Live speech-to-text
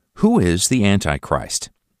Who is the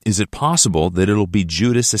Antichrist? Is it possible that it'll be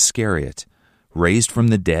Judas Iscariot, raised from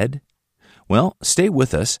the dead? Well, stay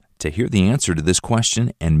with us to hear the answer to this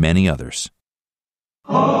question and many others.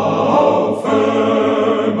 How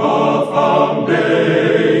firm a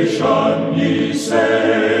foundation, ye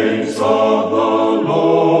saints of the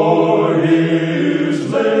Lord, is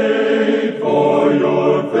laid, for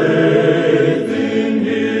your faith in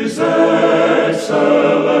His excellent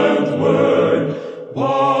word.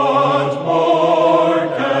 What more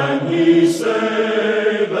can He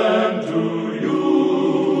say than to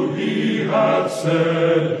you He hath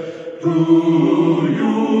said, to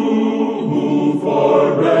you who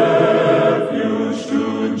for refuge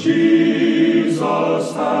to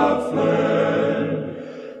Jesus have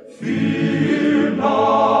fled? Fear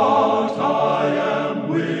not, I am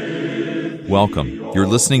with thee. Welcome. You're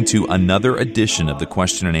listening to another edition of the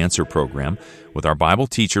Question and Answer program with our Bible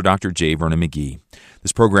teacher, Dr. J. Vernon McGee.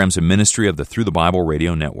 This program's a ministry of the Through the Bible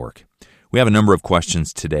Radio Network. We have a number of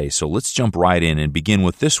questions today, so let's jump right in and begin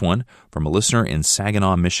with this one from a listener in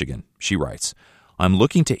Saginaw, Michigan. She writes, I'm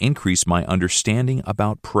looking to increase my understanding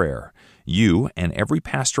about prayer. You and every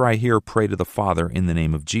pastor I hear pray to the Father in the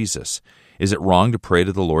name of Jesus. Is it wrong to pray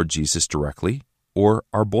to the Lord Jesus directly, or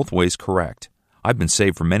are both ways correct? I've been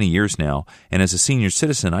saved for many years now, and as a senior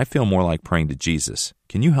citizen, I feel more like praying to Jesus.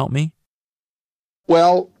 Can you help me?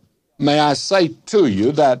 Well, may I say to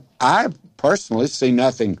you that I personally see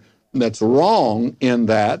nothing that's wrong in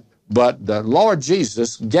that, but the Lord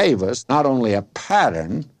Jesus gave us not only a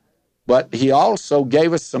pattern, but He also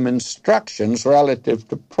gave us some instructions relative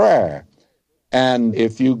to prayer. And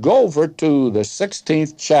if you go over to the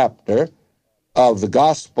 16th chapter of the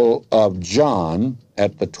Gospel of John,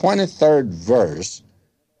 at the 23rd verse,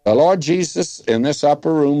 the Lord Jesus, in this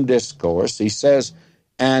upper room discourse, He says,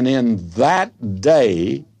 and in that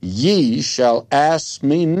day ye shall ask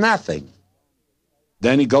me nothing.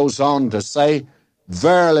 Then He goes on to say,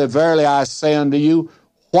 verily, verily, I say unto you,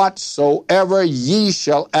 whatsoever ye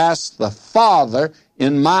shall ask the Father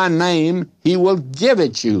in my name, He will give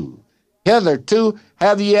it you. Hitherto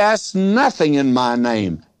have ye asked nothing in my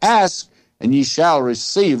name. Ask, and ye shall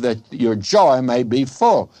receive, that your joy may be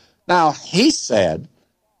full. Now, He said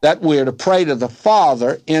that we're to pray to the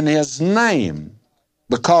Father in His name,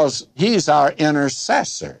 because He's our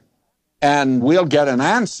intercessor, and we'll get an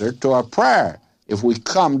answer to our prayer if we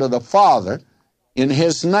come to the Father in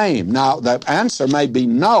His name. Now, the answer may be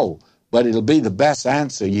no, but it'll be the best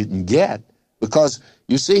answer you can get, because,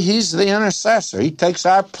 you see, He's the intercessor. He takes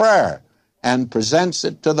our prayer and presents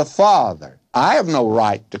it to the Father. I have no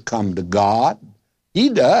right to come to God. He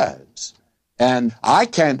does. And I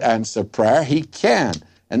can't answer prayer. He can.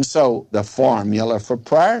 And so the formula for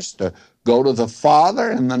prayer is to go to the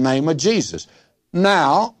Father in the name of Jesus.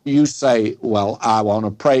 Now, you say, well, I want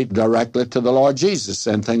to pray directly to the Lord Jesus.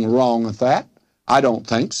 Anything wrong with that? I don't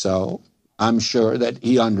think so. I'm sure that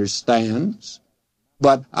He understands.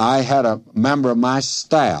 But I had a member of my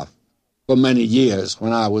staff for many years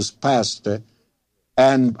when I was pastor,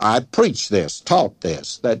 and I preached this, taught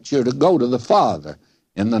this, that you're to go to the Father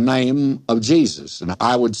in the name of Jesus. And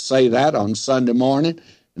I would say that on Sunday morning,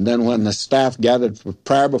 and then when the staff gathered for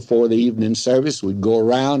prayer before the evening service, we'd go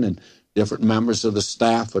around and different members of the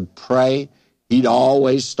staff would pray. He'd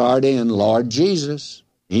always start in, Lord Jesus.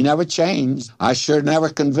 He never changed. I sure never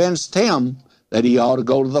convinced him that he ought to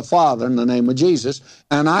go to the Father in the name of Jesus.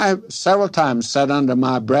 And I several times said under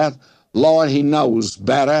my breath, Lord, he knows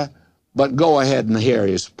better, but go ahead and hear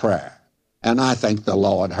his prayer. And I think the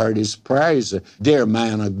Lord heard his prayer. He's a dear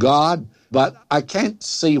man of God. But I can't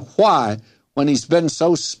see why, when he's been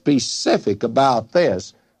so specific about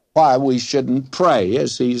this, why we shouldn't pray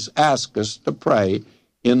as he's asked us to pray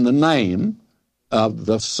in the name of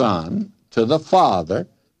the Son to the Father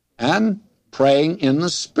and praying in the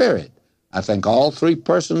Spirit. I think all three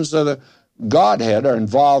persons of the Godhead are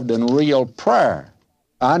involved in real prayer.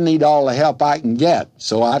 I need all the help I can get,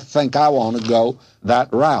 so I think I want to go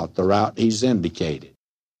that route, the route he's indicated.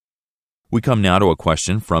 We come now to a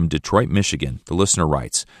question from Detroit, Michigan. The listener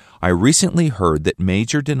writes, I recently heard that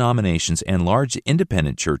major denominations and large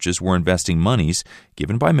independent churches were investing monies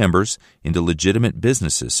given by members into legitimate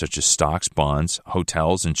businesses such as stocks, bonds,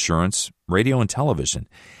 hotels, insurance, radio, and television.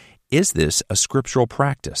 Is this a scriptural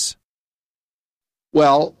practice?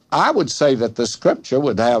 Well, I would say that the Scripture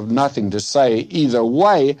would have nothing to say either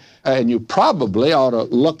way, and you probably ought to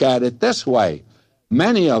look at it this way.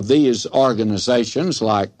 Many of these organizations,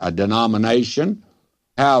 like a denomination,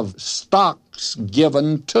 have stocks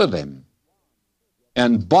given to them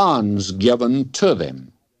and bonds given to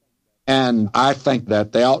them. And I think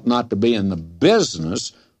that they ought not to be in the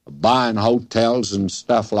business buying hotels and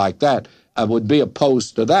stuff like that. I would be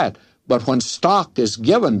opposed to that. But when stock is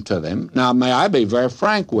given to them, now may I be very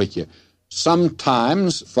frank with you,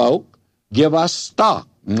 sometimes folk give us stock,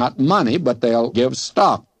 not money, but they'll give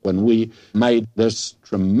stock. When we made this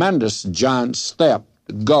tremendous giant step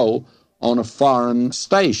to go on a foreign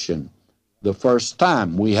station, the first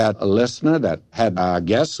time we had a listener that had, I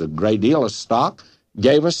guess, a great deal of stock,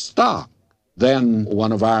 gave us stock. Then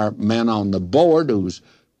one of our men on the board who's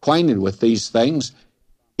acquainted with these things,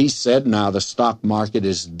 he said, now the stock market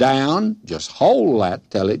is down, just hold that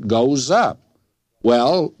till it goes up.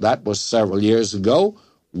 Well, that was several years ago.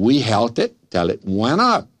 We held it till it went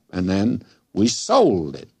up, and then we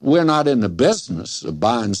sold it. We're not in the business of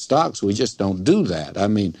buying stocks. We just don't do that. I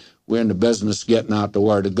mean, we're in the business of getting out the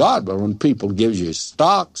Word of God, but when people give you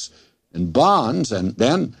stocks and bonds, and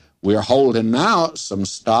then we're holding now some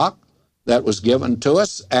stock that was given to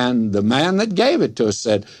us, and the man that gave it to us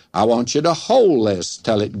said, I want you to hold this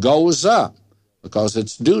till it goes up, because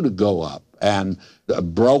it's due to go up. And the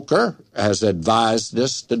broker has advised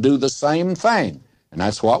us to do the same thing, and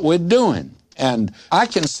that's what we're doing. And I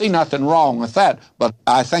can see nothing wrong with that, but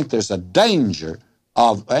I think there's a danger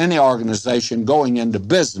of any organization going into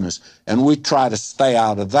business, and we try to stay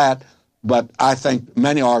out of that, but I think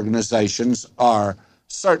many organizations are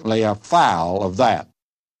certainly afoul of that.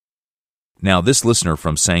 Now, this listener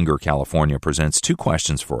from Sanger, California, presents two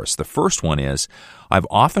questions for us. The first one is, I've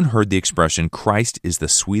often heard the expression, Christ is the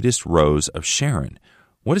sweetest rose of Sharon.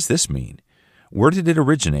 What does this mean? Where did it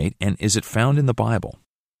originate, and is it found in the Bible?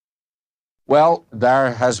 Well,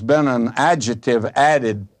 there has been an adjective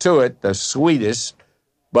added to it, the sweetest,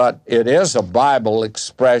 but it is a Bible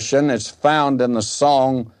expression. It's found in the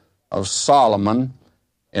Song of Solomon.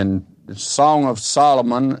 In the Song of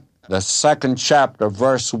Solomon, the 2nd chapter,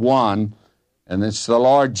 verse 1, and it's the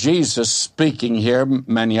Lord Jesus speaking here.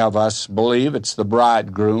 Many of us believe it's the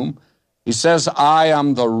bridegroom. He says, I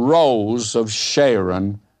am the rose of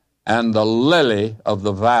Sharon and the lily of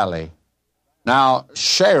the valley. Now,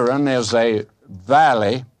 Sharon is a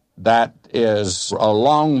valley that is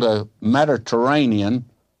along the Mediterranean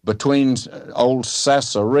between old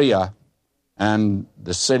Caesarea and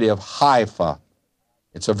the city of Haifa.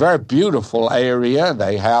 It's a very beautiful area.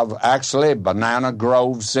 They have actually banana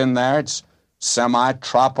groves in there. It's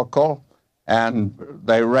semi-tropical, and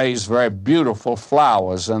they raise very beautiful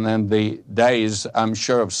flowers. And in the days, I'm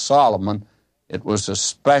sure, of Solomon, it was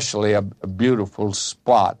especially a beautiful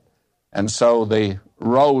spot. And so the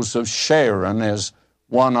Rose of Sharon is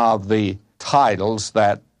one of the titles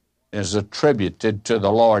that is attributed to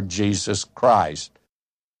the Lord Jesus Christ.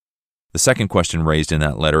 The second question raised in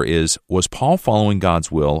that letter is, was Paul following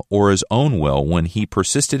God's will or his own will when he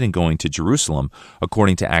persisted in going to Jerusalem,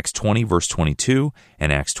 according to Acts 20, verse 22,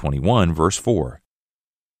 and Acts 21, verse 4?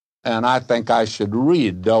 And I think I should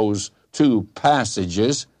read those two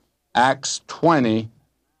passages. Acts 20,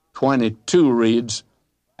 22 reads,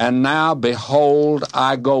 And now, behold,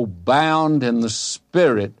 I go bound in the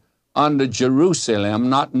Spirit unto Jerusalem,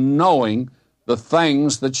 not knowing the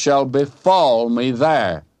things that shall befall me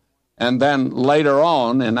there. And then later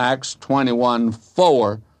on in Acts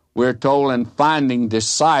 21:4, we're told, in finding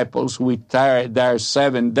disciples, we tarried there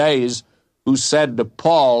 7 days, who said to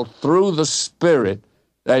Paul through the Spirit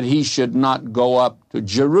that he should not go up to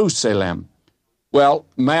Jerusalem. Well,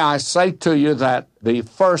 may I say to you that the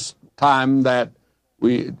first time that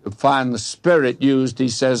we find the Spirit used, he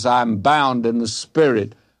says, I'm bound in the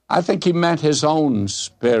Spirit. I think he meant his own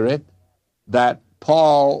spirit, that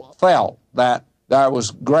Paul felt that there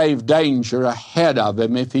was grave danger ahead of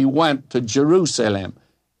him if he went to Jerusalem.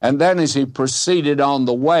 And then as he proceeded on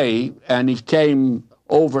the way and he came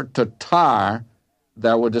over to Tyre,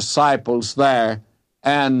 there were disciples there,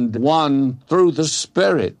 and one through the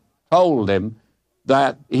Spirit told him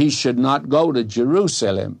that he should not go to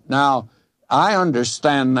Jerusalem. Now, I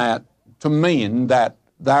understand that to mean that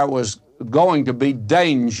there was going to be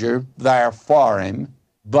danger there for him,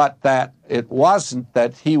 but that it wasn't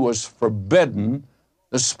that he was forbidden.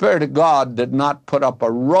 The Spirit of God did not put up a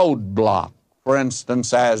roadblock, for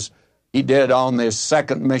instance, as he did on this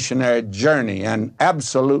second missionary journey, and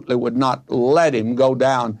absolutely would not let him go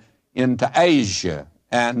down into Asia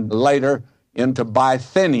and later into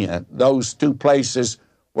Bithynia. Those two places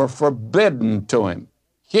were forbidden to him.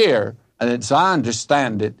 Here, and as I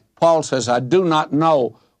understand it, Paul says, I do not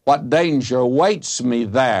know what danger awaits me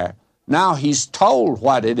there. Now he's told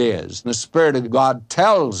what it is. The Spirit of God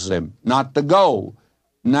tells him not to go.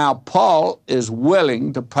 Now Paul is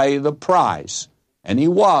willing to pay the price, and he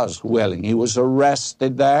was willing. He was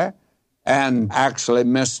arrested there and actually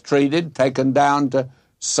mistreated, taken down to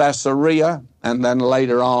Caesarea, and then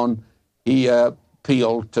later on he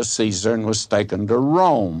appealed to Caesar and was taken to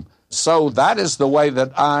Rome. So that is the way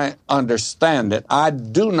that I understand it. I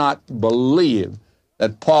do not believe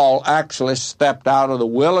that Paul actually stepped out of the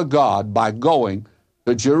will of God by going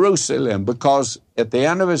to Jerusalem, because at the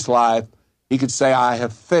end of his life, he could say, I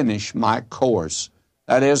have finished my course.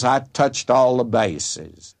 That is, I've touched all the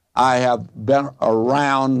bases. I have been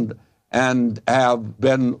around and have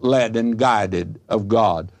been led and guided of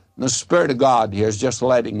God. And the Spirit of God here is just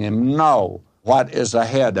letting him know what is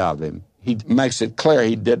ahead of him. He makes it clear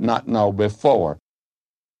he did not know before.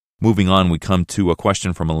 Moving on, we come to a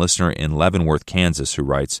question from a listener in Leavenworth, Kansas, who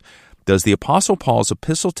writes, does the Apostle Paul's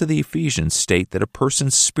epistle to the Ephesians state that a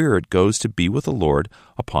person's spirit goes to be with the Lord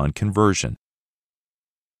upon conversion?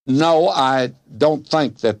 No, I don't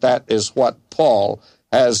think that that is what Paul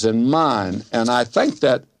has in mind. And I think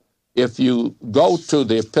that if you go to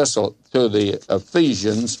the epistle to the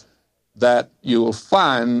Ephesians, that you will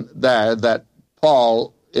find there that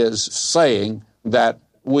Paul is saying that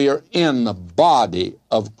we are in the body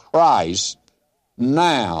of Christ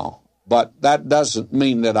now, but that doesn't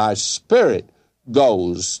mean that our spirit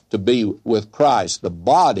goes to be with Christ. The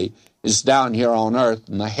body is down here on earth,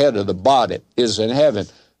 and the head of the body is in heaven.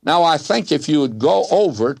 Now, I think if you would go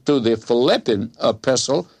over to the Philippian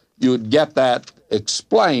epistle, you would get that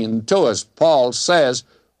explained to us. Paul says,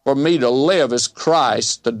 for me to live is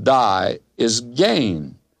Christ, to die is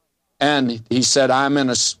gain. And he said, I'm in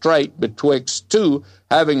a strait betwixt two,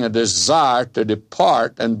 having a desire to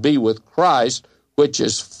depart and be with Christ, which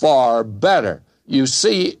is far better. You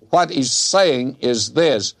see, what he's saying is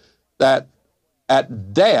this, that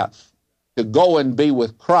at death, to go and be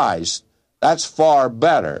with Christ, that's far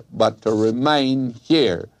better, but to remain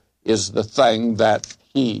here is the thing that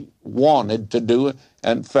he wanted to do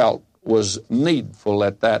and felt was needful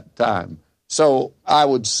at that time. So I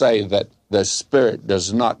would say that the Spirit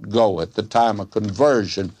does not go at the time of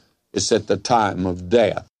conversion, it's at the time of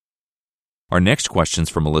death. Our next question is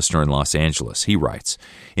from a listener in Los Angeles. He writes,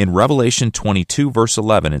 in Revelation 22, verse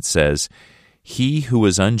 11, it says, he who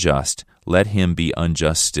is unjust, let him be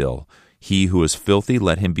unjust still. He who is filthy,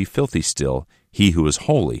 let him be filthy still. He who is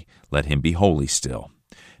holy, let him be holy still.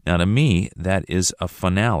 Now, to me, that is a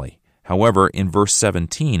finale. However, in verse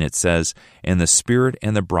 17, it says, and the Spirit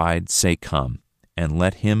and the bride say, come. And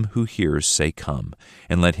let him who hears say, come.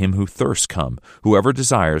 And let him who thirsts come. Whoever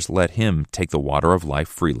desires, let him take the water of life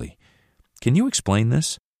freely. Can you explain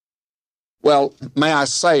this? Well, may I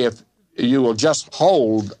say, if you will just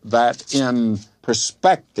hold that in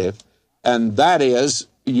perspective, and that is,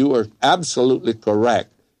 you are absolutely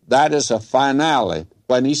correct. That is a finale.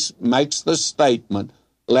 When he makes the statement,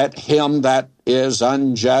 let him that is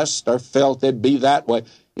unjust or filthy be that way.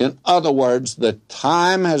 In other words, the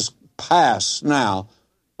time has passed now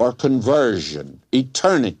for conversion.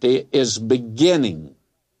 Eternity is beginning.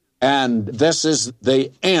 And this is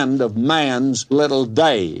the end of man's little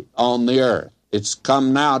day on the earth. It's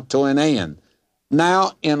come now to an end.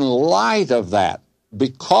 Now, in light of that,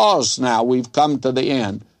 because now we've come to the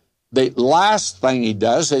end, the last thing he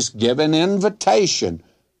does is give an invitation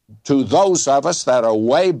to those of us that are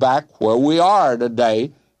way back where we are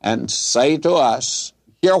today and say to us,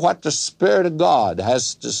 hear what the Spirit of God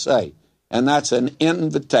has to say. And that's an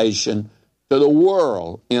invitation to the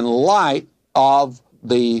world in light of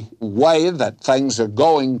the way that things are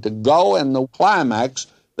going to go and the climax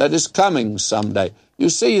that is coming someday. You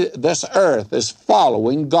see, this earth is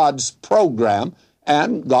following God's program,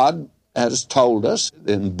 and God has told us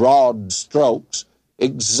in broad strokes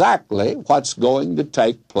exactly what's going to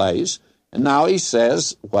take place. And now he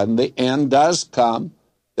says, when the end does come,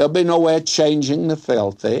 there'll be no way of changing the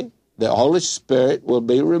filthy. The Holy Spirit will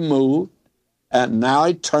be removed, and now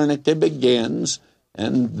eternity begins,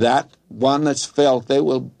 and that one that's filthy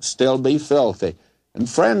will still be filthy. And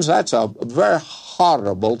friends, that's a very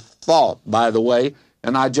horrible thought, by the way,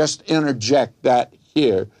 and I just interject that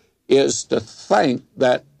here, is to think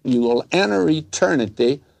that you will enter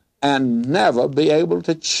eternity and never be able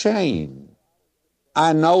to change.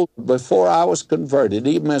 I know before I was converted,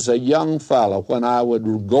 even as a young fellow, when I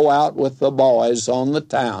would go out with the boys on the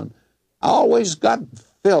town, I always got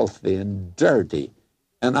filthy and dirty,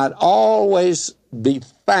 and I'd always be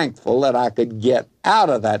thankful that I could get out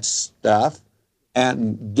of that stuff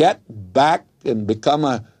and get back and become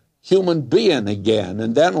a human being again.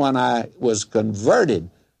 And then when I was converted,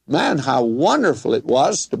 man, how wonderful it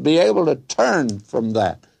was to be able to turn from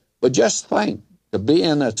that. But just think, to be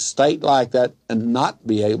in a state like that and not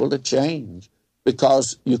be able to change,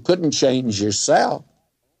 because you couldn't change yourself.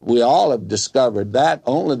 We all have discovered that.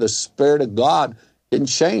 Only the Spirit of God can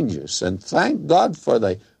change us. And thank God for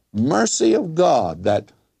the mercy of God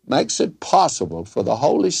that makes it possible for the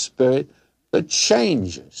Holy Spirit to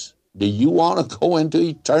change us. Do you want to go into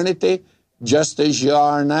eternity just as you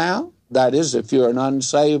are now? That is, if you're an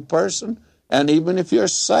unsaved person. And even if you're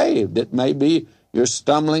saved, it may be you're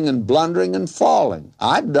stumbling and blundering and falling.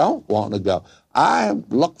 I don't want to go. I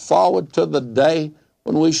look forward to the day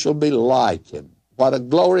when we shall be like Him. What a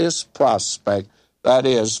glorious prospect that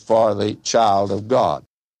is for the child of God.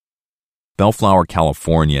 Bellflower,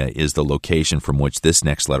 California is the location from which this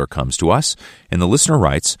next letter comes to us. And the listener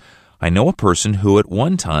writes, I know a person who at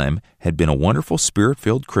one time had been a wonderful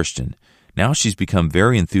Spirit-filled Christian. Now she's become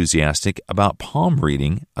very enthusiastic about palm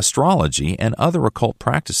reading, astrology, and other occult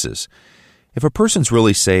practices. If a person's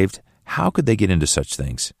really saved, how could they get into such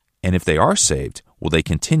things? And if they are saved, will they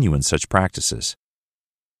continue in such practices?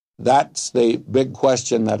 That's the big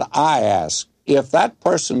question that I ask. If that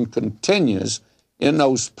person continues in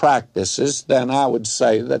those practices, then I would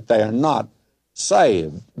say that they are not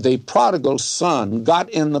saved. The prodigal son got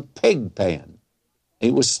in the pig pen.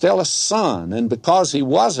 He was still a son, and because he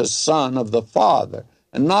was a son of the Father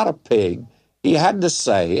and not a pig, he had to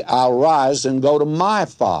say, I'll rise and go to my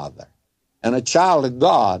Father. And a child of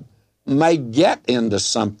God may get into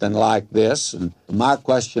something like this, and my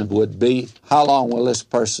question would be, how long will this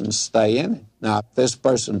person stay in it? Now, if this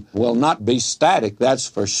person will not be static, that's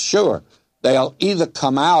for sure. They'll either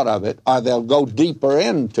come out of it or they'll go deeper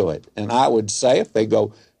into it. And I would say if they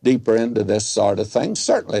go deeper into this sort of thing,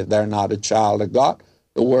 certainly they're not a child of God.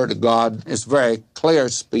 The Word of God is very clear,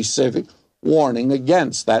 specific, warning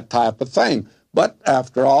against that type of thing. But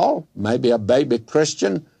after all, maybe a baby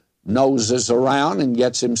Christian noses around and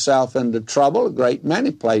gets himself into trouble a great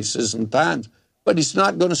many places and times, but he's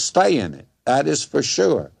not going to stay in it. That is for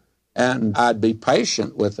sure. And I'd be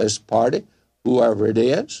patient with this party, whoever it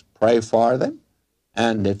is, pray for them.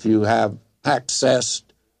 And if you have access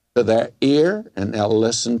to their ear and they'll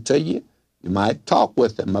listen to you, you might talk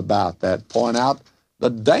with them about that, point out the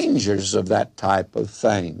dangers of that type of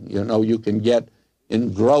thing. You know, you can get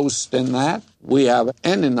engrossed in that. We have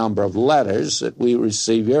any number of letters that we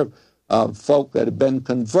receive here of folk that have been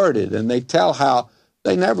converted, and they tell how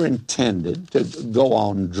they never intended to go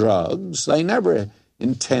on drugs. They never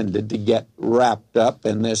intended to get wrapped up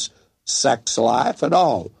in this sex life at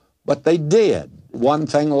all, but they did. One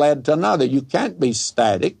thing led to another. You can't be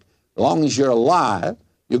static. As long as you're alive,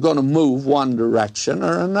 you're going to move one direction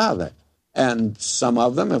or another. And some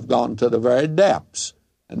of them have gone to the very depths.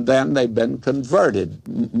 And then they've been converted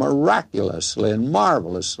miraculously and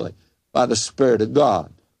marvelously by the Spirit of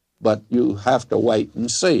God. But you have to wait and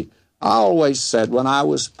see. I always said when I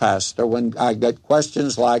was pastor, when I get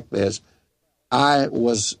questions like this, I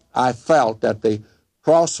felt at the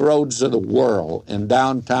crossroads of the world in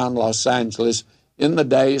downtown Los Angeles in the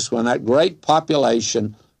days when that great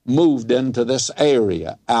population moved into this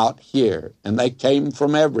area out here, and they came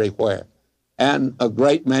from everywhere. And a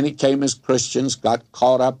great many came as Christians, got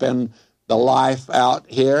caught up in the life out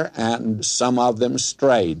here, and some of them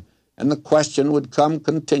strayed. And the question would come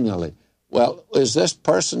continually, well, is this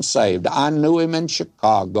person saved? I knew him in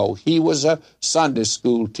Chicago. He was a Sunday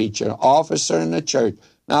school teacher, officer in the church.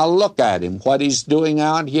 Now look at him, what he's doing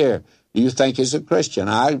out here. Do you think he's a Christian?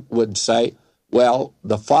 I would say, well,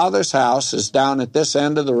 the Father's house is down at this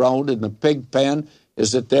end of the road, and the pig pen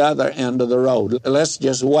is at the other end of the road. Let's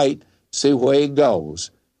just wait, see where he goes.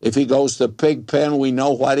 If he goes to the pig pen, we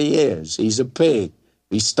know what he is. He's a pig.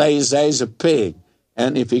 If he stays there, he's a pig.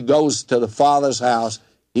 And if he goes to the Father's house,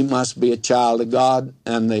 he must be a child of God.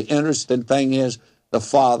 And the interesting thing is, the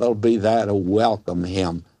Father will be there to welcome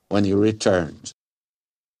him when he returns.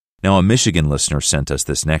 Now, a Michigan listener sent us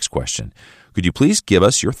this next question. Could you please give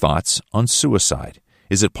us your thoughts on suicide?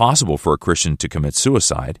 Is it possible for a Christian to commit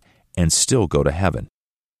suicide and still go to heaven?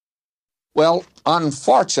 Well,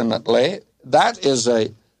 unfortunately, that is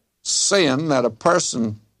a sin that a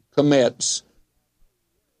person commits,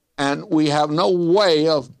 and we have no way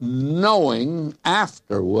of knowing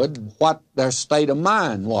afterward what their state of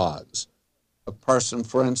mind was. A person,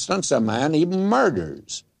 for instance, a man, he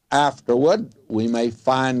murders. Afterward, we may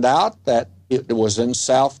find out that it was in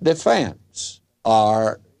self-defense,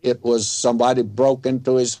 or it was somebody broke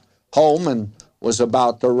into his home and was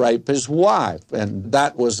about to rape his wife, and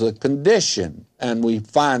that was the condition, and we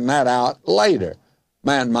find that out later.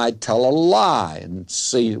 Man might tell a lie and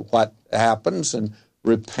see what happens and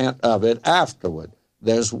repent of it afterward.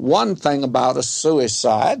 There's one thing about a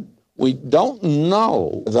suicide, we don't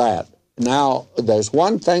know that. Now, there's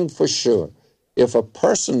one thing for sure. If a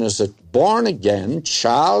person is a born-again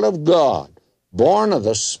child of God, born of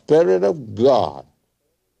the Spirit of God,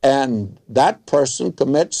 and that person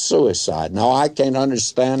commits suicide. Now, I can't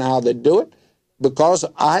understand how they do it because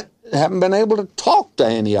I haven't been able to talk to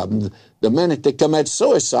any of them. The minute they commit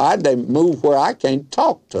suicide, they move where I can't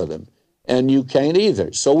talk to them, and you can't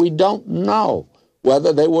either. So we don't know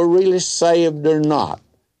whether they were really saved or not,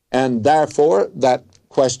 and therefore that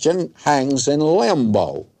question hangs in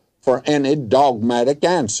limbo for any dogmatic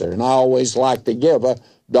answer, and I always like to give a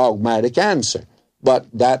dogmatic answer, but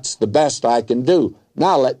that's the best I can do.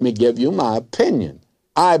 Now let me give you my opinion.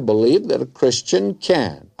 I believe that a Christian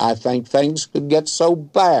can. I think things could get so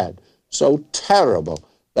bad, so terrible,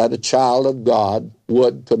 that a child of God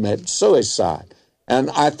would commit suicide. And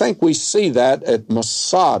I think we see that at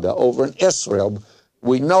Masada over in Israel.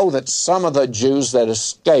 We know that some of the Jews that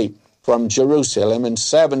escaped from Jerusalem in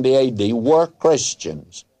 70 A.D. were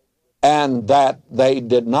Christians, and that they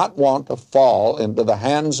did not want to fall into the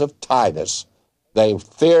hands of Titus. They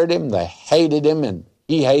feared him, they hated him, and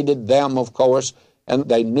he hated them, of course, and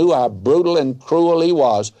they knew how brutal and cruel he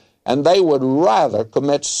was, and they would rather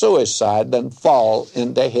commit suicide than fall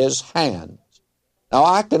into his hands. Now,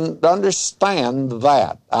 I can understand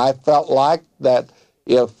that. I felt like that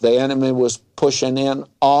if the enemy was pushing in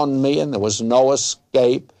on me and there was no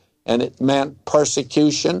escape, and it meant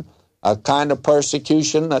persecution, a kind of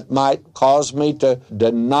persecution that might cause me to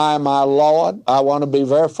deny my Lord. I want to be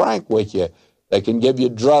very frank with you. They can give you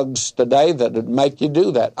drugs today that would make you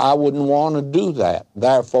do that. I wouldn't want to do that.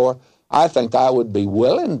 Therefore, I think I would be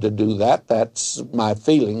willing to do that. That's my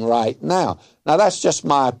feeling right now. Now, that's just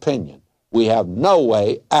my opinion. We have no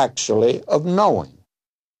way, actually, of knowing.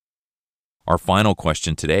 Our final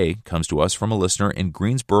question today comes to us from a listener in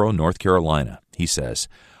Greensboro, North Carolina. He says,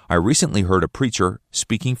 I recently heard a preacher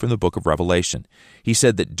speaking from the book of Revelation. He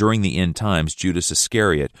said that during the end times, Judas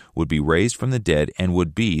Iscariot would be raised from the dead and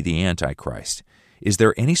would be the Antichrist. Is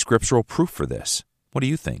there any scriptural proof for this? What do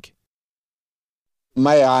you think?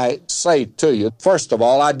 May I say to you, first of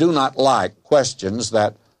all, I do not like questions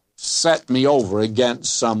that set me over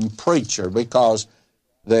against some preacher, because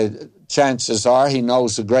the chances are he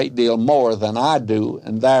knows a great deal more than I do,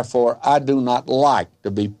 and therefore I do not like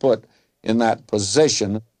to be put in that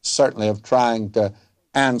position, certainly of trying to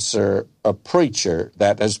answer a preacher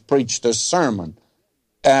that has preached a sermon.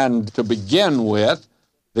 And to begin with,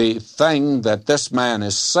 the thing that this man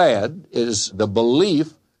has said is the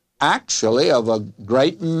belief, actually, of a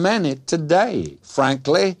great many today.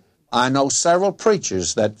 Frankly, I know several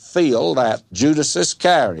preachers that feel that Judas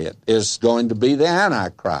Iscariot is going to be the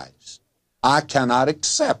Antichrist. I cannot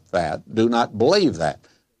accept that, do not believe that.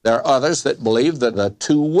 There are others that believe that the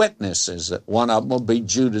two witnesses, that one of them will be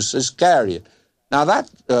Judas Iscariot. Now, that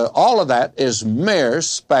all of that is mere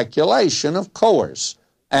speculation, of course,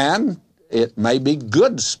 and it may be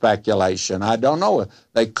good speculation. I don't know.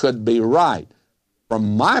 They could be right.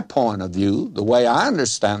 From my point of view, the way I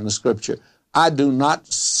understand the Scripture, I do not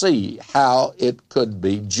see how it could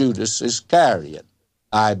be Judas Iscariot.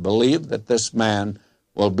 I believe that this man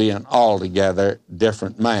will be an altogether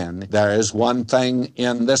different man. There is one thing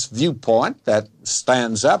in this viewpoint that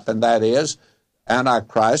stands up, and that is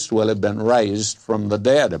Antichrist will have been raised from the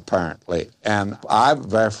dead, apparently. And I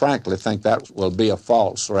very frankly think that will be a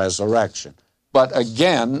false resurrection. But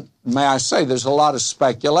again, may I say, there's a lot of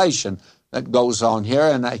speculation that goes on here,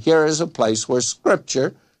 and here is a place where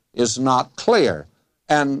Scripture is not clear.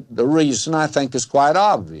 And the reason, I think, is quite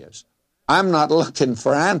obvious. I'm not looking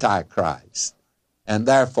for Antichrist, and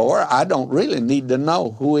therefore I don't really need to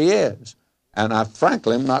know who he is. And I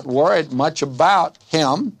frankly am not worried much about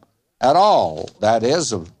him at all. That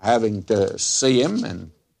is, of having to see him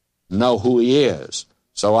and know who he is.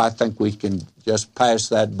 So I think we can just pass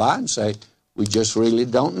that by and say, we just really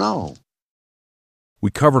don't know.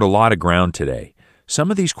 We covered a lot of ground today. Some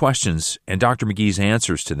of these questions and Dr. McGee's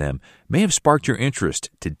answers to them may have sparked your interest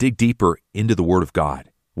to dig deeper into the Word of God.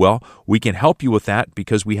 Well, we can help you with that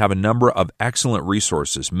because we have a number of excellent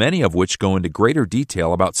resources, many of which go into greater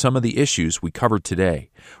detail about some of the issues we covered today.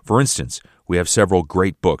 For instance, we have several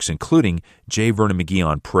great books, including J. Vernon McGee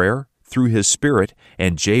on Prayer, Through His Spirit,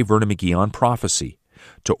 and J. Vernon McGee on Prophecy.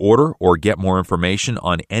 To order or get more information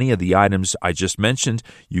on any of the items I just mentioned,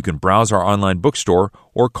 you can browse our online bookstore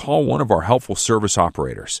or call one of our helpful service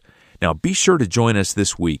operators. Now, be sure to join us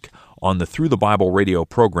this week on the Through the Bible radio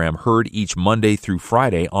program heard each Monday through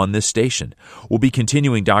Friday on this station. We'll be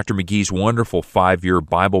continuing Dr. McGee's wonderful 5-year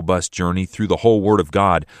Bible bus journey through the whole Word of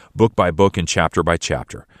God, book by book and chapter by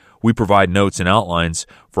chapter. We provide notes and outlines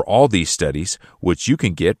for all these studies, which you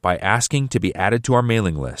can get by asking to be added to our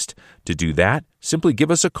mailing list. To do that, simply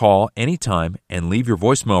give us a call anytime and leave your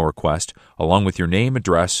voicemail request along with your name,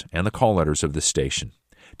 address, and the call letters of this station.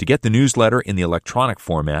 To get the newsletter in the electronic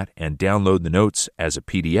format and download the notes as a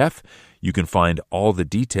PDF, you can find all the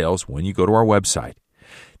details when you go to our website.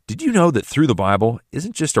 Did you know that Through the Bible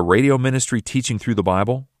isn't just a radio ministry teaching through the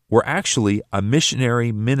Bible? We're actually a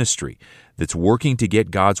missionary ministry that's working to get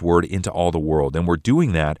God's Word into all the world, and we're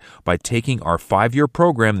doing that by taking our 5-year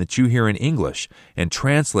program that you hear in English and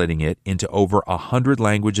translating it into over 100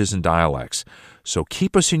 languages and dialects. So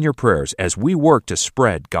keep us in your prayers as we work to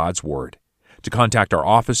spread God's Word. To contact our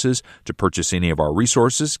offices, to purchase any of our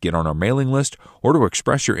resources, get on our mailing list, or to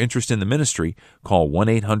express your interest in the ministry, call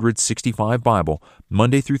 1-800-65-BIBLE,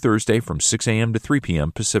 Monday through Thursday from 6 a.m. to 3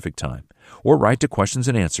 p.m. Pacific Time. Or write to Questions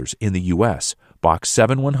and Answers in the U.S., Box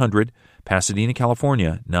 7100, Pasadena,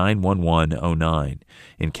 California, 91109.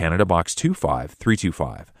 In Canada, Box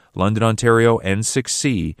 25325, London, Ontario,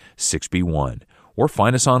 N6C 6B1. Or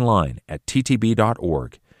find us online at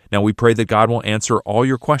ttb.org. Now we pray that God will answer all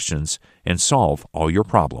your questions and solve all your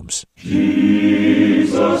problems.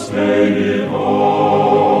 Jesus paid it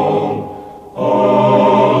all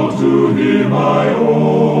to Him I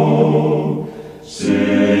owe.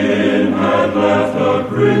 Sin had left a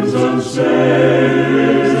crimson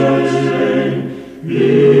stain,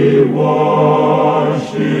 He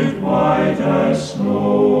washed it white as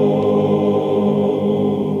snow.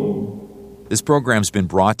 This program's been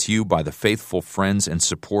brought to you by the faithful friends and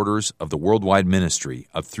supporters of the worldwide ministry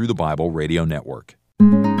of Through the Bible Radio Network.